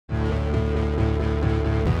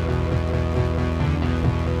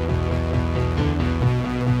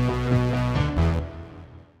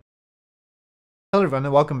Hello everyone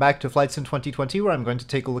and welcome back to Flight Sim 2020, where I'm going to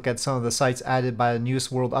take a look at some of the sites added by the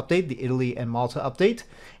newest world update, the Italy and Malta update.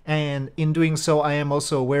 And in doing so, I am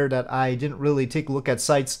also aware that I didn't really take a look at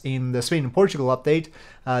sites in the Spain and Portugal update.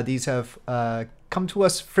 These have come to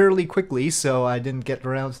us fairly quickly, so I didn't get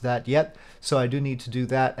around to that yet. So I do need to do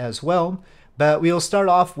that as well. But we'll start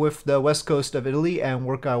off with the west coast of Italy and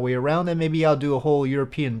work our way around, and maybe I'll do a whole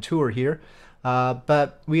European tour here.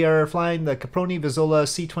 But we are flying the Caproni Vizzola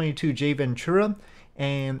C22 Ventura,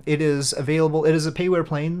 and it is available. It is a payware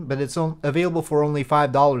plane, but it's available for only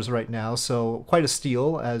 $5 right now, so quite a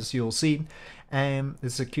steal, as you'll see. And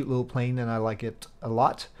it's a cute little plane, and I like it a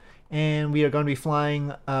lot. And we are going to be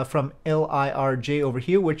flying from LIRJ over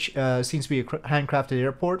here, which seems to be a handcrafted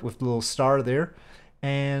airport with a little star there.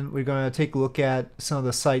 And we're going to take a look at some of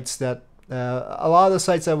the sites that a lot of the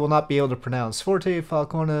sites I will not be able to pronounce. Forte,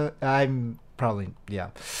 Falcone, I'm probably, yeah.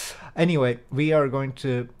 Anyway, we are going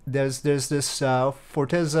to, there's this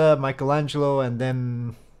Fortezza, Michelangelo, and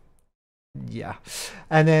then, yeah.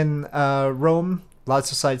 And then Rome,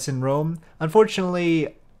 lots of sites in Rome.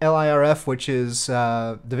 Unfortunately, LIRF, which is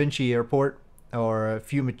Da Vinci Airport, or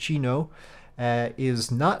Fiumicino,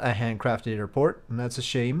 is not a handcrafted airport, and that's a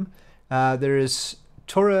shame. There is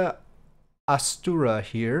Torre Astura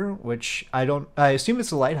here, which I assume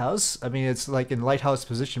it's a lighthouse. I mean, it's like in lighthouse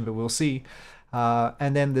position, but we'll see.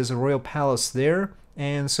 And then there's a royal palace there.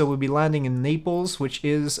 And so we'll be landing in Naples, which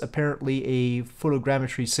is apparently a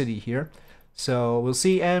photogrammetry city here. So we'll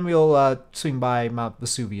see, and we'll swing by Mount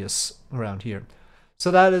Vesuvius around here.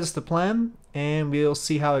 So that is the plan, and we'll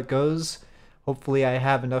see how it goes. Hopefully I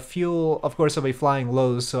have enough fuel. Of course, I'll be flying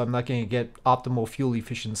low, so I'm not going to get optimal fuel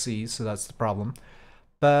efficiency, so that's the problem.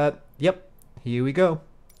 But, yep, here we go.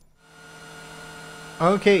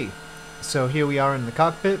 Okay, so here we are in the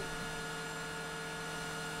cockpit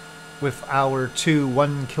with our two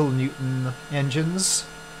 1 kilonewton engines.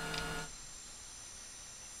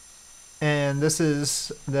 And this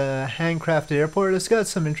is the handcrafted airport. It's got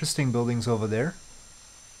some interesting buildings over there.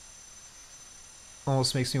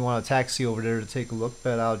 Almost makes me want a taxi over there to take a look,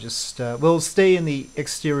 but I'll just we'll stay in the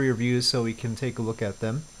exterior view so we can take a look at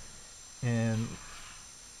them. And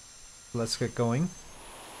let's get going.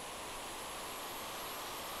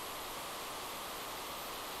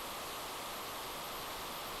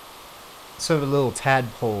 Sort of a little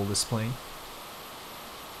tadpole, this plane.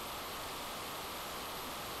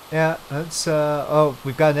 Yeah, that's, oh,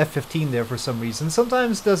 we've got an F-15 there for some reason.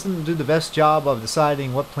 Sometimes doesn't do the best job of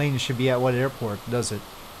deciding what plane should be at what airport, does it?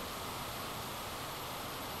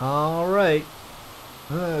 Alright.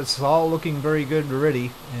 It's all looking very good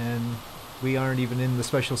already, and we aren't even in the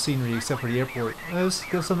special scenery except for the airport. There's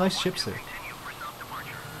some nice ships there.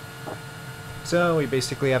 So we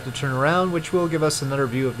basically have to turn around, which will give us another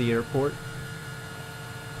view of the airport.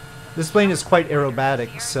 This plane is quite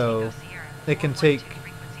aerobatic, so it can take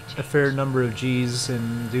a fair number of G's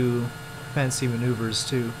and do fancy maneuvers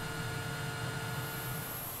too.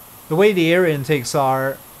 The way the air intakes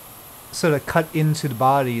are sort of cut into the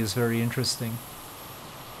body is very interesting.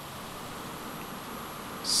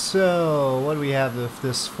 So, what do we have with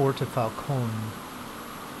this Forte Falcone?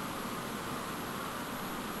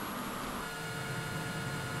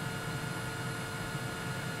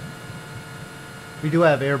 We do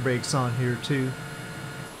have air brakes on here too.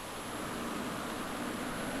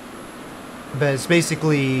 But it's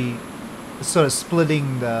basically sort of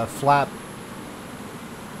splitting the flap.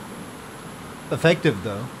 Effective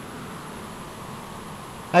though.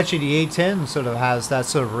 Actually the A10 sort of has that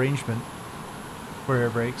sort of arrangement for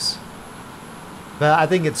air brakes. But I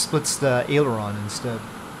think it splits the aileron instead.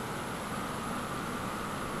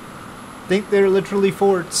 I think they're literally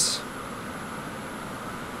forts.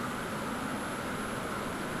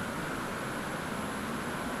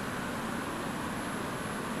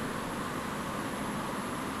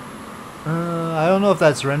 I don't know if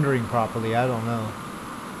that's rendering properly, I don't know.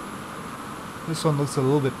 This one looks a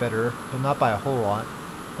little bit better, but not by a whole lot.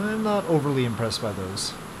 I'm not overly impressed by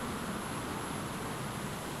those.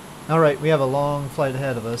 Alright, we have a long flight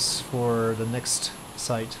ahead of us for the next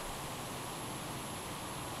site.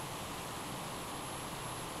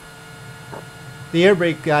 The air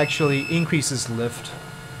brake actually increases lift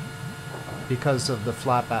because of the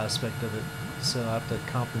flap aspect of it, so I have to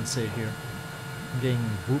compensate here. I'm getting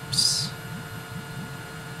boops.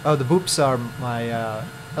 Oh, the boops are my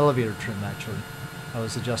elevator trim, actually. I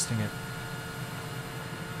was adjusting it.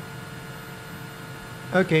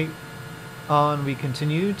 Okay, on we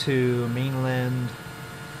continue to mainland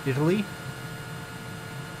Italy.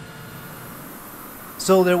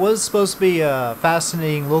 So there was supposed to be a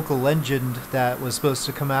fascinating local legend that was supposed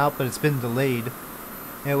to come out, but it's been delayed.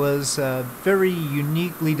 It was a very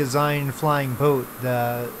uniquely designed flying boat,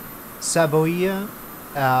 the Saboia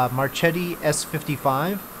Marchetti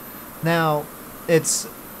S55. Now, it's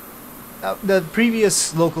the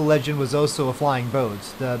previous local legend was also a flying boat,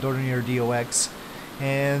 the Dornier DOX,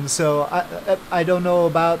 and so I don't know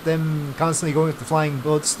about them constantly going with the flying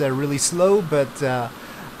boats. They're really slow, but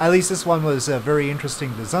at least this one was a very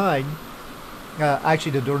interesting design.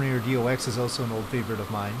 Actually, the Dornier DOX is also an old favorite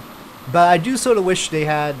of mine. But I do sort of wish they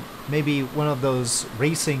had maybe one of those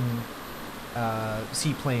racing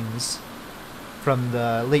seaplanes from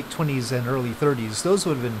the late 20s and early 30s. Those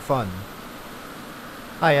would have been fun.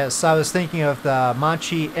 Ah yes, I was thinking of the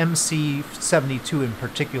Machi MC-72 in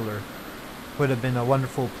particular. Would have been a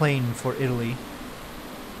wonderful plane for Italy.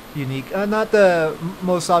 Unique. Not the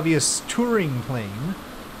most obvious touring plane,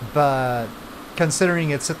 but considering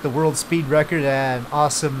it set the world speed record at an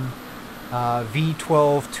awesome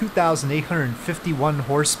V12 2,851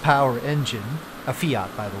 horsepower engine. A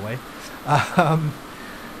Fiat, by the way. I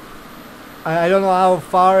don't know how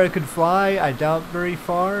far it could fly. I doubt very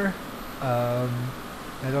far. I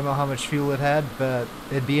don't know how much fuel it had, but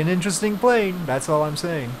it'd be an interesting plane. That's all I'm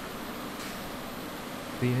saying.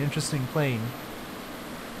 Be an interesting plane.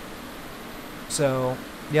 So,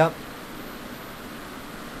 yep.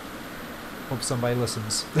 Hope somebody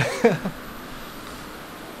listens.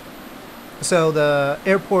 So the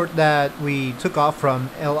airport that we took off from,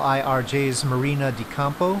 LIRJ's Marina di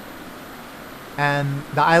Campo, and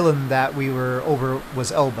the island that we were over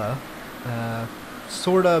was Elba.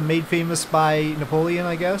 Sorta made famous by Napoleon,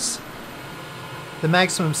 I guess. The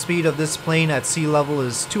maximum speed of this plane at sea level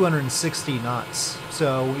is 260 knots,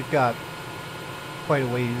 so we've got quite a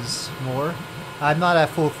ways more. I'm not at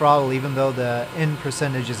full throttle, even though the end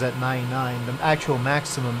percentage is at 99. The actual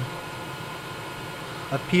maximum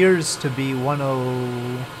appears to be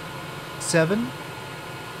 107?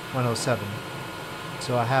 107.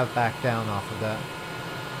 So I have backed down off of that.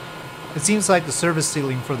 It seems like the service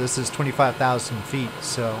ceiling for this is 25,000 feet,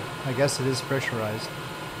 so I guess it is pressurized.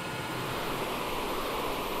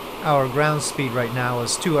 Our ground speed right now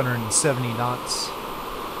is 270 knots,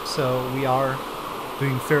 so we are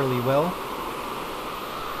doing fairly well.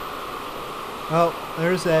 Oh,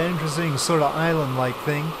 there's that interesting sort of island-like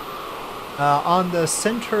thing. On the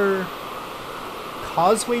center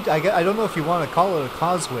causeway, I don't know if you want to call it a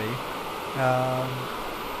causeway,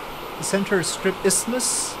 center strip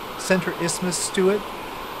isthmus, center isthmus to it,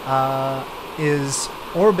 is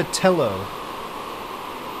Orbitello,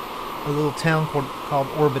 a little town called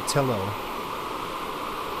Orbitello.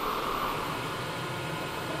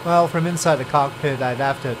 Well, from inside the cockpit I'd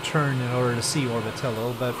have to turn in order to see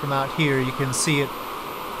Orbitello, but from out here you can see it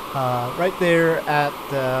right there at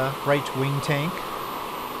the right wing tank.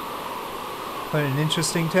 Quite an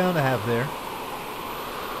interesting town to have there.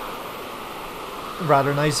 A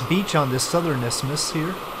rather nice beach on this southern isthmus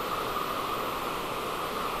here.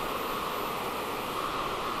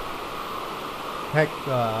 Heck,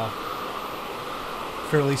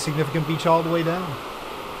 fairly significant beach all the way down.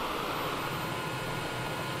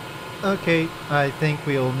 Okay, I think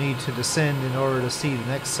we'll need to descend in order to see the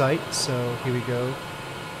next site, so here we go.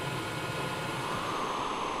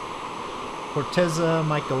 Fortezza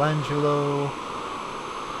Michelangelo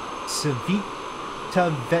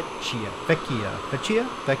Civita Vecchia?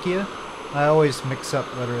 I always mix up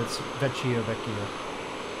whether it's Vecchia or Vecchia.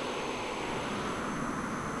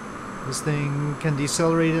 This thing can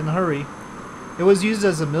decelerate in a hurry. It was used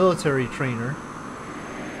as a military trainer.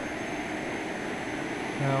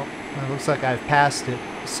 Now, it looks like I've passed it.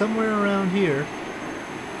 Somewhere around here.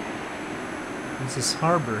 There's this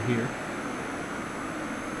harbor here.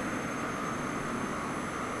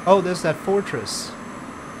 Oh, there's that fortress.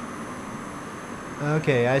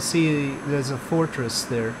 Okay, I see there's a fortress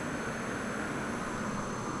there.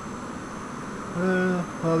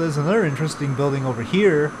 Well, there's another interesting building over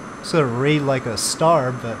here. Sort of arrayed like a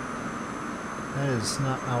star, but that is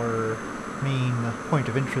not our main point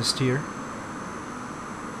of interest here.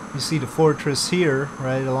 You see the fortress here,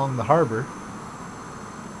 right along the harbor.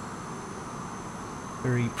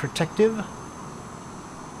 Very protective.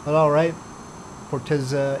 But alright,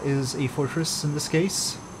 Fortezza is a fortress in this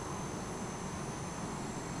case.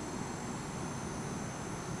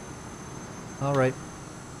 Alright,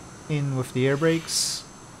 in with the air brakes,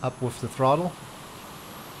 up with the throttle.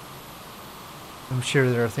 I'm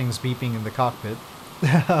sure there are things beeping in the cockpit.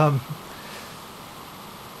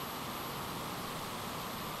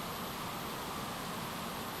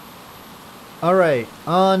 Alright,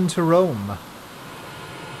 on to Rome.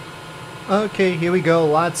 Okay, here we go.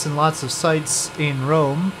 Lots and lots of sights in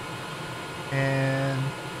Rome. And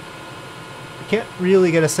the Can't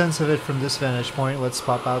really get a sense of it from this vantage point. Let's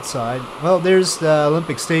pop outside. Well, there's the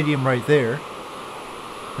Olympic Stadium right there.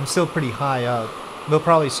 I'm still pretty high up. We'll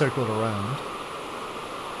probably circle it around.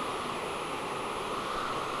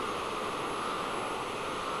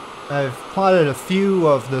 I've plotted a few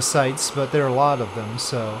of the sites, but there are a lot of them,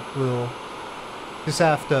 so we'll just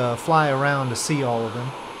have to fly around to see all of them.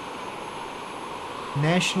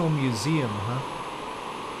 National Museum, huh?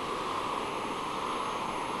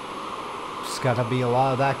 There's gotta be a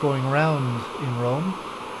lot of that going around in Rome.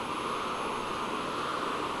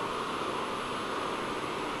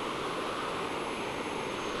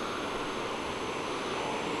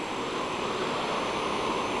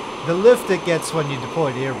 The lift it gets when you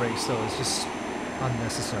deploy the air brakes, though, is just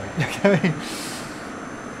unnecessary. I mean,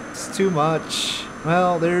 it's too much.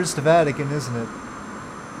 Well, there's the Vatican, isn't it?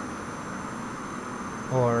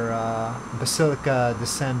 Or Basilica di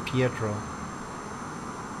San Pietro.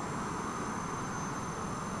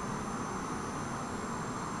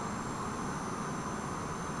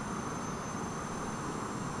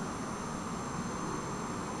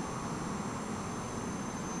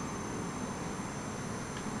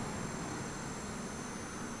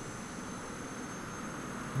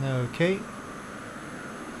 Okay.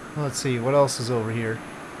 Let's see, what else is over here?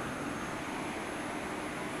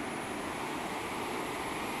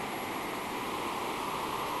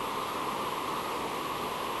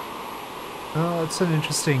 Oh, it's an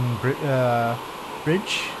interesting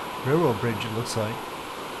bridge? Railroad bridge, it looks like.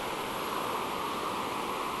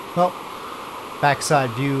 Well, backside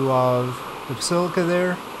view of the Basilica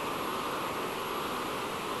there.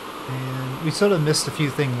 And we sort of missed a few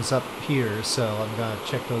things up here, so I'm gonna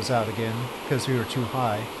check those out again, because we were too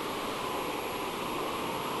high.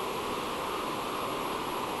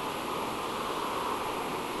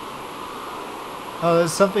 Oh,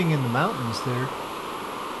 there's something in the mountains there.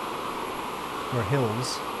 Or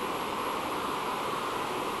hills.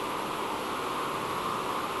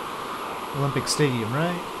 Olympic Stadium,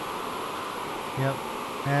 right? Yep.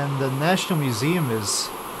 And the National Museum is...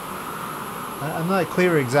 I'm not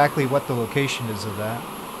clear exactly what the location is of that.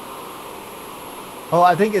 Oh,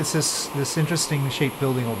 I think it's this interesting shaped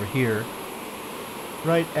building over here.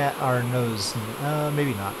 Right at our nose.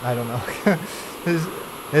 Maybe not. I don't know.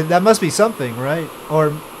 That must be something, right?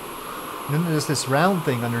 Or then there's this round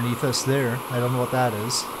thing underneath us there. I don't know what that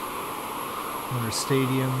is. Another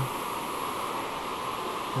stadium.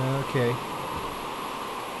 Okay.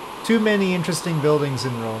 Too many interesting buildings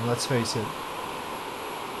in Rome, let's face it.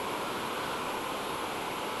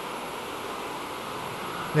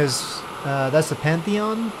 There's, that's the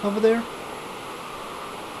Pantheon over there?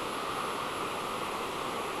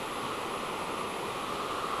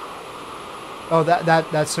 Oh,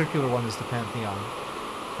 that circular one is the Pantheon.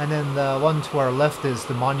 And then the one to our left is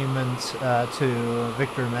the monument to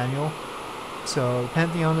Victor Emmanuel. So,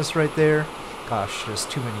 Pantheon is right there. Gosh, there's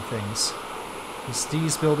too many things. There's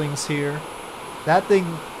these buildings here. That thing...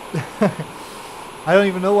 I don't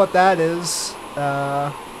even know what that is.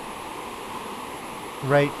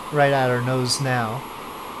 Right at our nose now.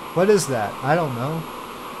 What is that? I don't know.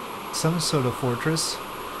 Some sort of fortress.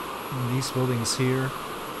 And these buildings here.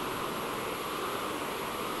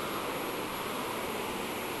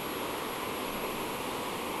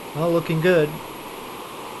 Well, looking good.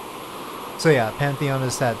 So yeah, Pantheon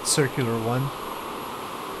is that circular one.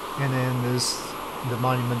 And then there's the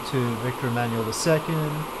monument to Victor Emmanuel II.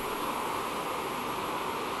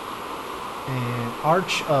 And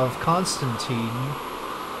Arch of Constantine.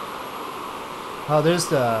 Oh, there's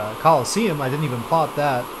the Colosseum. I didn't even plot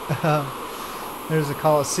that. There's the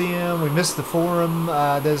Colosseum. We missed the Forum.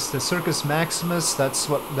 There's the Circus Maximus. That's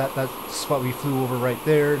what we flew over right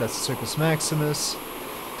there. That's the Circus Maximus.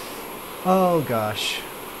 Oh gosh.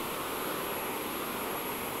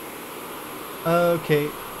 Okay.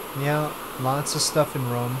 Yeah, lots of stuff in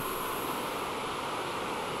Rome.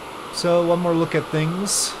 So one more look at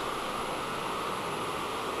things.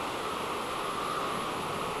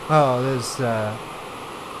 Oh, there's the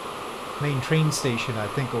main train station, I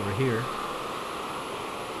think, over here.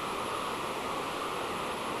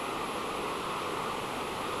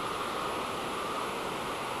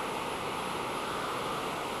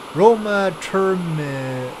 Roma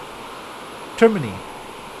Termini.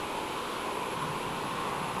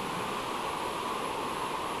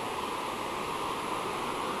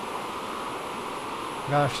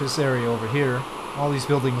 Gosh, this area over here. All these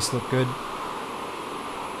buildings look good.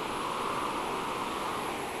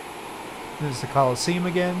 There's the Colosseum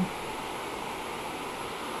again.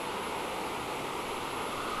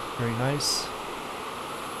 Very nice.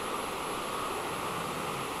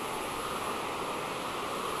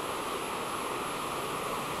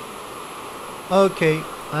 Okay,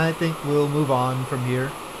 I think we'll move on from here.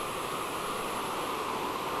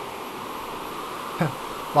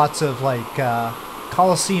 Lots of like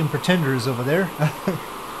Colosseum pretenders over there.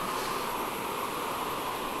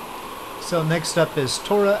 So next up is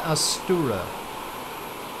Torre Astura,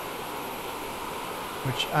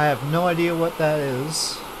 which I have no idea what that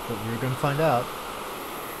is, but we're going to find out.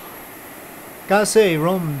 Gotta say,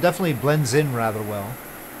 Rome definitely blends in rather well.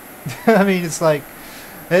 I mean, it's like,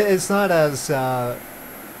 it's not as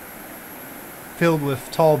filled with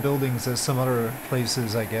tall buildings as some other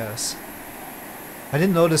places, I guess. I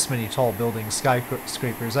didn't notice many tall buildings,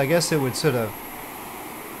 skyscrapers. I guess it would sort of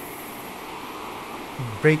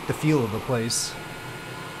break the feel of the place.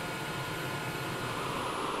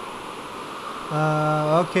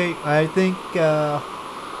 Okay, I think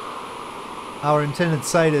our intended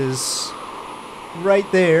site is right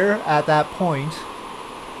there at that point.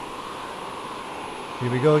 Here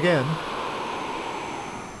we go again.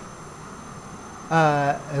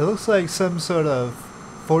 It looks like some sort of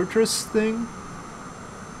fortress thing.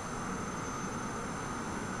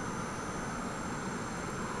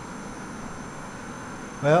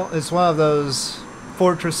 Well, it's one of those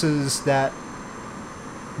fortresses that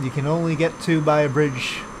you can only get to by a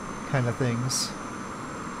bridge kind of things.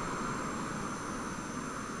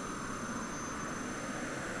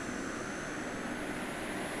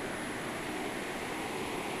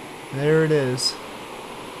 There it is.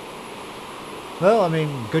 Well, I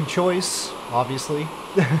mean, good choice, obviously.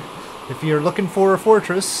 If you're looking for a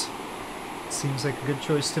fortress, it seems like a good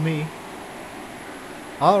choice to me.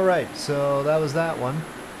 Alright, so that was that one.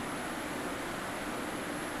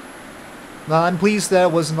 Well, I'm pleased that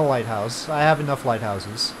it wasn't a lighthouse. I have enough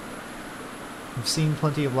lighthouses. I've seen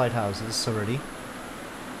plenty of lighthouses already.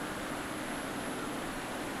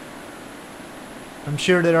 I'm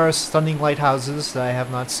sure there are stunning lighthouses that I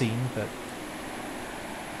have not seen, but...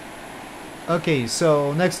 Okay,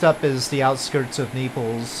 so next up is the outskirts of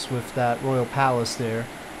Naples with that royal palace there.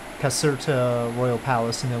 Caserta Royal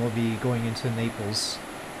Palace, and then we'll be going into Naples.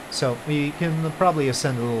 So we can probably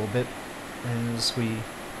ascend a little bit as we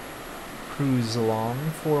cruise along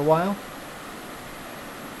for a while.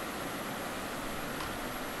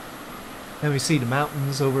 And we see the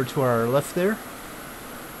mountains over to our left there.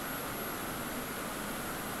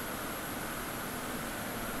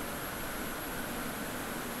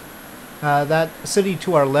 That city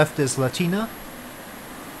to our left is Latina.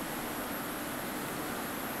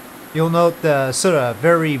 You'll note the sort of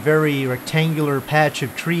very, very rectangular patch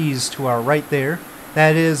of trees to our right there.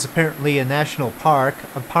 That is apparently a national park,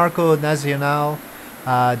 a Parco Nazionale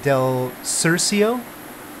del Surcio.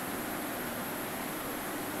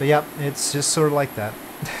 But yep, it's just sort of like that.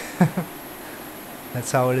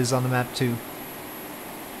 That's how it is on the map too.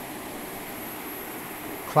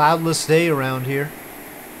 Cloudless day around here.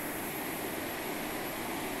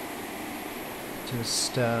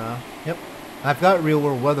 Just, yep. I've got real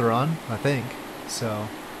world weather on, I think. So,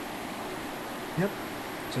 yep.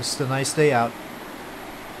 Just a nice day out.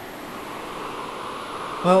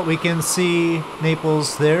 Well, we can see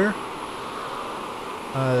Naples there.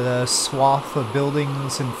 The swath of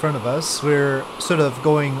buildings in front of us. We're sort of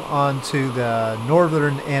going on to the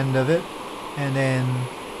northern end of it, and then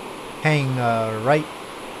hang right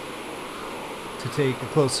to take a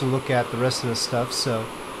closer look at the rest of the stuff. So,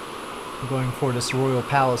 I'm going for this royal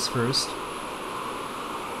palace first.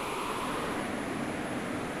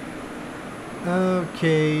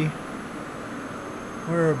 Okay.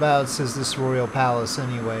 Whereabouts is this royal palace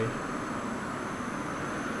anyway?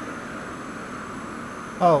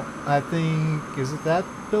 Oh, I think... is it that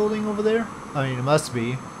building over there? I mean, it must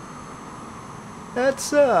be.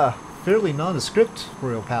 That's a fairly nondescript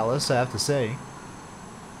royal palace, I have to say.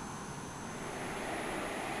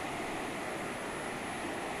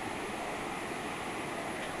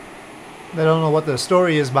 I don't know what the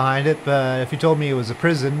story is behind it, but if you told me it was a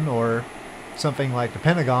prison or something like the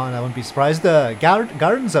Pentagon, I wouldn't be surprised. The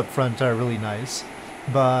gardens up front are really nice,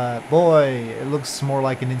 but boy, it looks more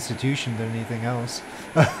like an institution than anything else.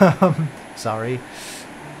 Sorry.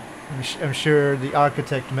 I'm sure the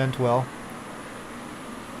architect meant well.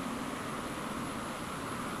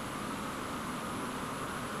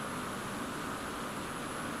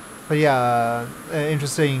 But yeah,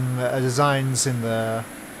 interesting designs in the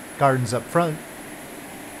gardens up front.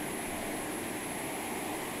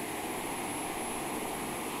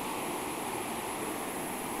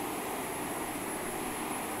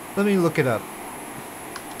 Let me look it up.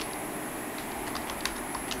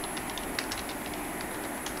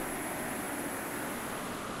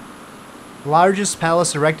 Largest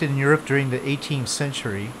palace erected in Europe during the 18th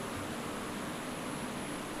century.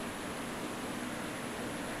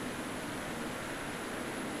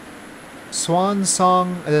 Swan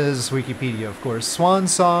song, this is Wikipedia of course, swan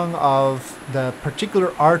song of the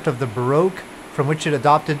particular art of the Baroque from which it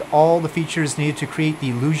adopted all the features needed to create the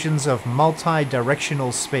illusions of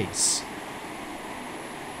multi-directional space.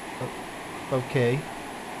 Okay.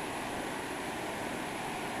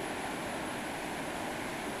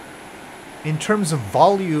 In terms of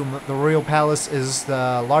volume, the Royal Palace is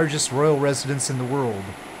the largest royal residence in the world.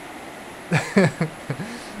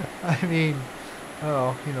 I mean,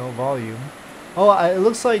 oh, you know, volume. Oh, it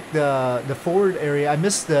looks like the forward area, I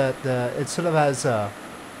missed that it sort of has a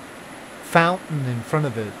fountain in front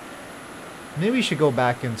of it. Maybe we should go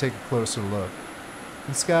back and take a closer look.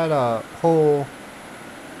 It's got a whole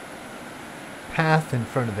path in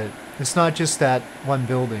front of it. It's not just that one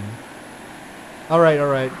building. Alright,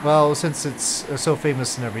 alright. Well, since it's so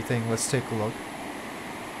famous and everything, let's take a look.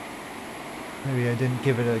 Maybe I didn't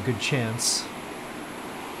give it a good chance.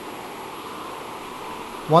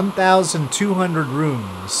 1,200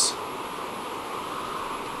 rooms.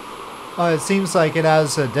 It seems like it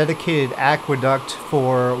has a dedicated aqueduct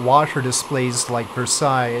for water displays like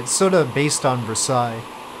Versailles. It's sort of based on Versailles.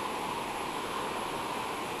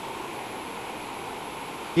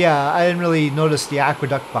 Yeah, I didn't really notice the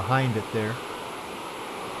aqueduct behind it there.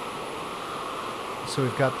 So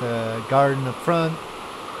we've got the garden up front,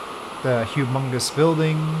 the humongous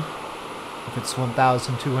building, if it's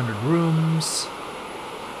 1,200 rooms,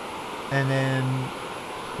 and then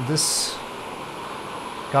this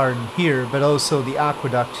garden here, but also the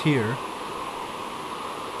aqueduct here.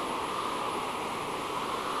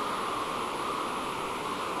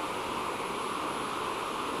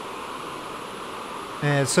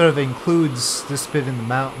 And it sort of includes this bit in the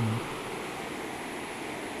mountain.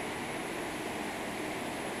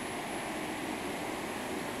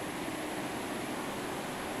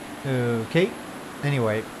 Okay,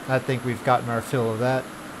 anyway, I think we've gotten our fill of that.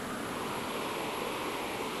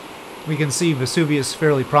 We can see Vesuvius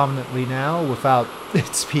fairly prominently now, without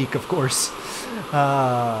its peak, of course.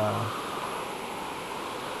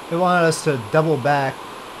 They wanted us to double back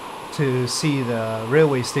to see the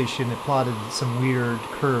railway station. It plotted some weird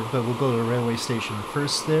curve, but we'll go to the railway station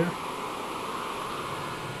first there.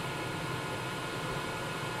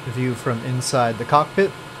 The view from inside the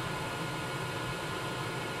cockpit.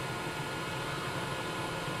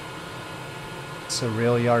 It's a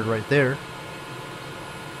rail yard right there.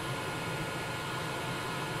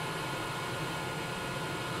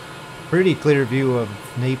 Pretty clear view of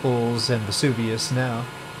Naples and Vesuvius now.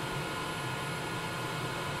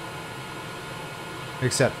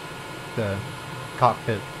 Except the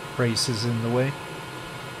cockpit brace is in the way.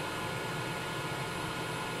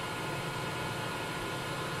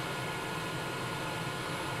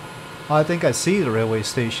 Oh, I think I see the railway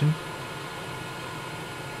station.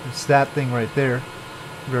 It's that thing right there.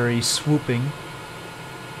 Very swooping.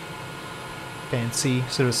 Fancy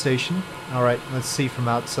sort of station. Alright, let's see from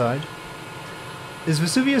outside. Is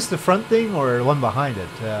Vesuvius the front thing or the one behind it?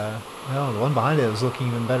 No, the one behind it is looking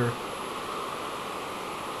even better.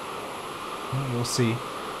 Well, we'll see.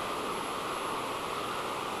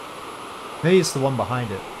 Maybe it's the one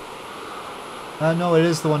behind it. No, it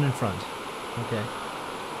is the one in front. Okay.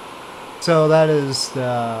 So that is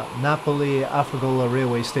the Napoli-Afrigola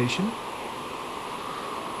railway station.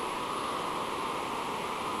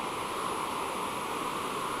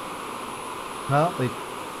 Well, they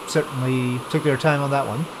certainly took their time on that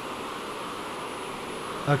one.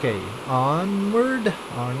 Okay, onward,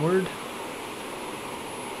 onward.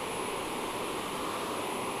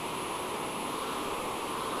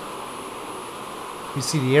 You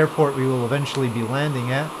see the airport we will eventually be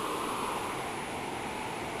landing at.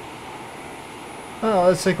 Oh,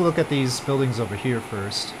 let's take a look at these buildings over here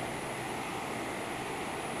first.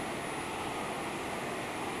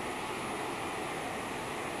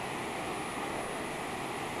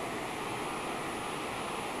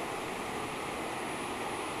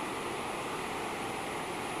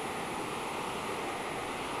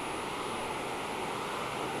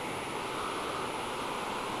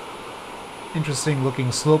 Interesting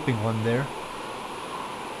looking sloping one there.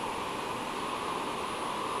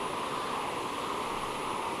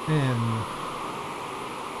 And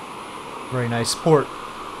very nice port.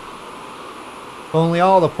 Only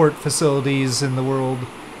all the port facilities in the world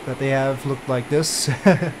that they have look like this.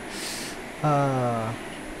 There's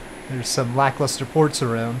some lackluster ports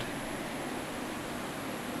around.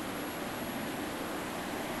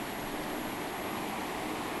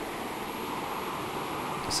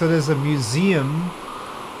 So there's a museum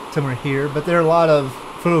somewhere here, but there are a lot of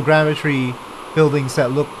photogrammetry buildings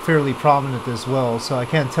that look fairly prominent as well, so I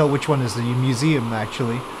can't tell which one is the museum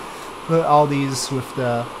actually. But all these with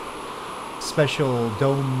the special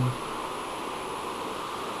dome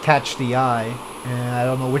catch the eye, and I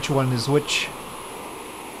don't know which one is which.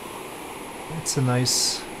 It's a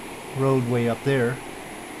nice roadway up there.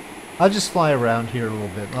 I'll just fly around here a little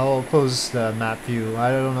bit. I'll close the map view.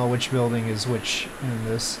 I don't know which building is which in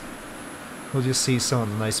this. We'll just see some of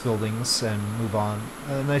the nice buildings and move on.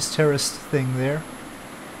 A nice terraced thing there.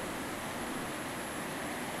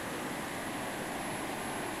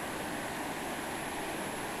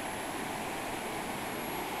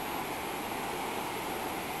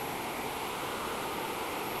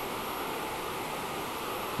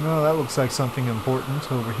 Oh, that looks like something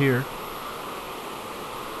important over here.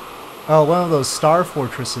 Oh, one of those star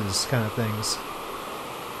fortresses kind of things.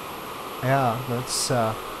 Yeah, that's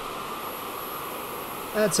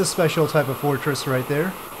a special type of fortress right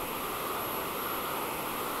there.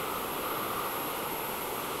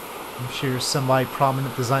 I'm sure somebody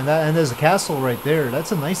prominent designed that. And there's a castle right there.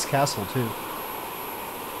 That's a nice castle too.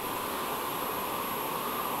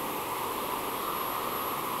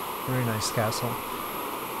 Very nice castle.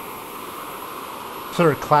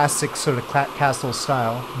 Sort of classic, sort of castle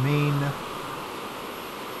style. Main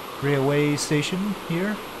railway station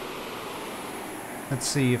here. Let's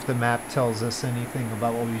see if the map tells us anything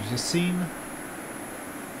about what we've just seen.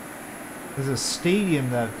 There's a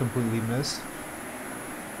stadium that I've completely missed.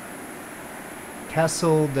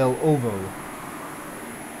 Castle del Ovo.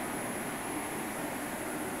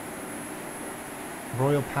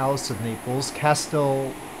 Royal Palace of Naples.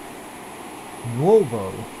 Castel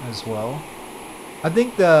Nuovo as well. I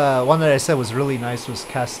think the one that I said was really nice was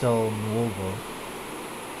Castel Nuovo.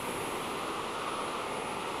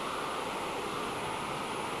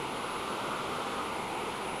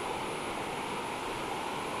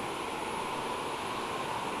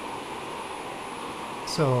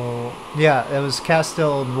 So, yeah, it was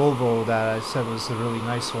Castel Nuovo that I said was a really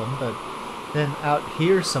nice one, but then out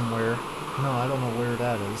here somewhere, no, I don't know where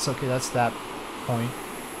that is. Okay, that's that point.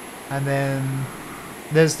 And then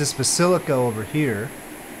there's this basilica over here.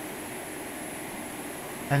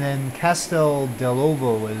 And then Castel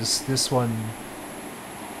dell'Ovo is this one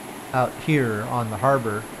out here on the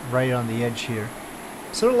harbor, right on the edge here.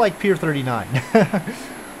 Sort of like Pier 39.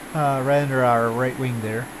 Right under our right wing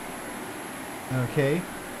there. Okay.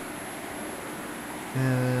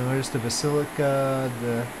 And where's the Basilica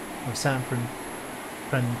of San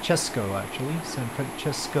Francesco, actually. San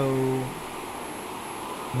Francesco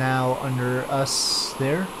now under us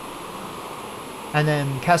there. And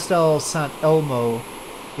then Castel Sant'Elmo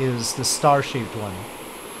is the star-shaped one.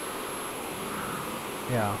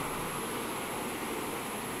 Yeah.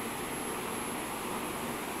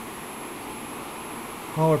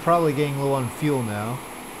 Well, we're probably getting low on fuel now.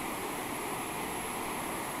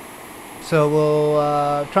 So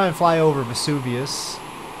we'll try and fly over Vesuvius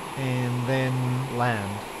and then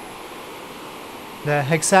land. The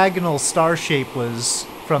hexagonal star shape was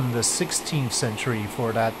from the 16th century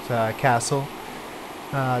for that castle,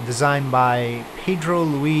 designed by Pedro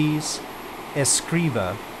Luis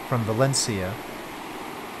Escriva from Valencia.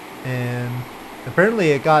 And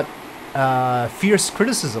apparently it got fierce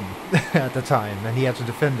criticism at the time, and he had to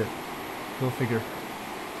defend it. Go figure.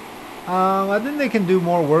 I think they can do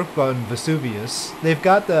more work on Vesuvius. They've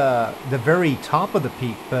got the very top of the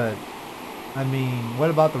peak, but I mean, what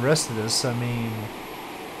about the rest of this? I mean,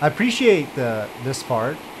 I appreciate this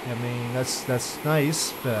part. I mean, that's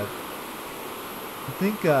nice, but I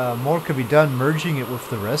think more could be done merging it with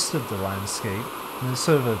the rest of the landscape. And there's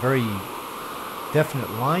sort of a very definite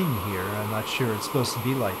line here. I'm not sure it's supposed to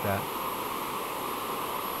be like that.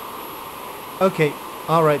 Okay,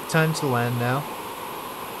 alright, time to land now.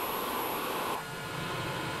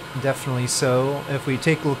 Definitely so. If we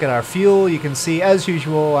take a look at our fuel, you can see, as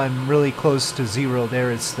usual, I'm really close to zero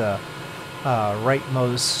there. It's the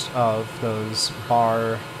rightmost of those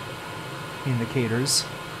bar indicators.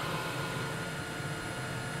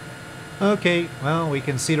 Okay, well, we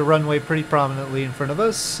can see the runway pretty prominently in front of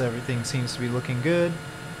us. Everything seems to be looking good.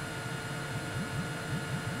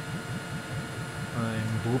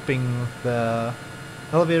 I'm whooping the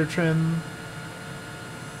elevator trim.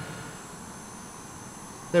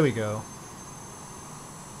 There we go.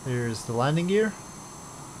 There's the landing gear.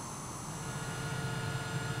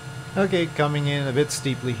 Okay, coming in a bit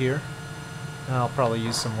steeply here. I'll probably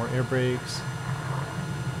use some more air brakes.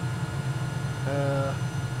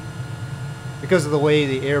 Because of the way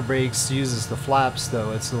the air brakes uses the flaps,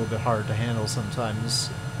 though, it's a little bit hard to handle sometimes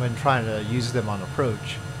when trying to use them on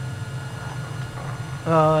approach.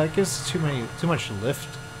 I guess too much lift.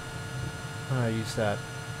 I use that.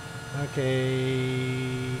 Okay,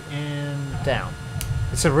 and down.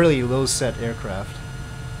 It's a really low set aircraft.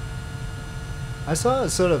 I saw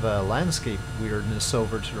sort of a landscape weirdness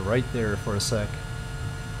over to the right there for a sec.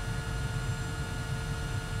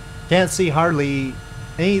 Can't see hardly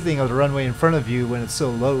anything of the runway in front of you when it's so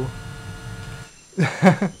low.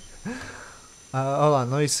 Hold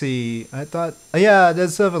on, let me see. I thought, yeah,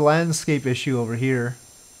 there's sort of a landscape issue over here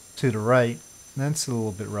to the right. That's a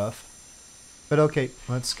little bit rough. But okay,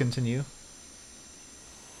 let's continue.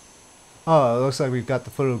 Oh, it looks like we've got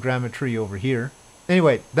the photogrammetry over here.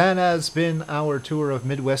 Anyway, that has been our tour of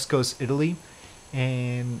Midwest Coast Italy,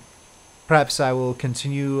 and perhaps I will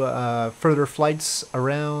continue further flights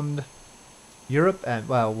around Europe and,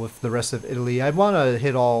 well, with the rest of Italy. I want to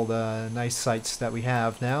hit all the nice sites that we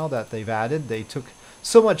have now that they've added. They took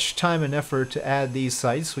so much time and effort to add these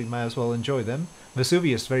sites, we might as well enjoy them.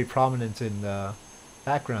 Vesuvius very prominent in the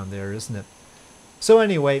background there, isn't it? So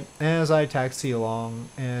anyway, as I taxi along,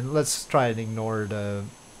 and let's try and ignore the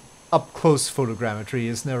up-close photogrammetry.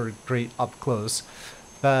 It's never great up close.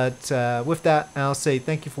 But with that, I'll say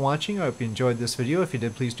thank you for watching. I hope you enjoyed this video. If you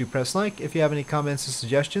did, please do press like. If you have any comments or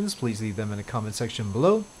suggestions, please leave them in the comment section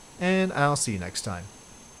below. And I'll see you next time.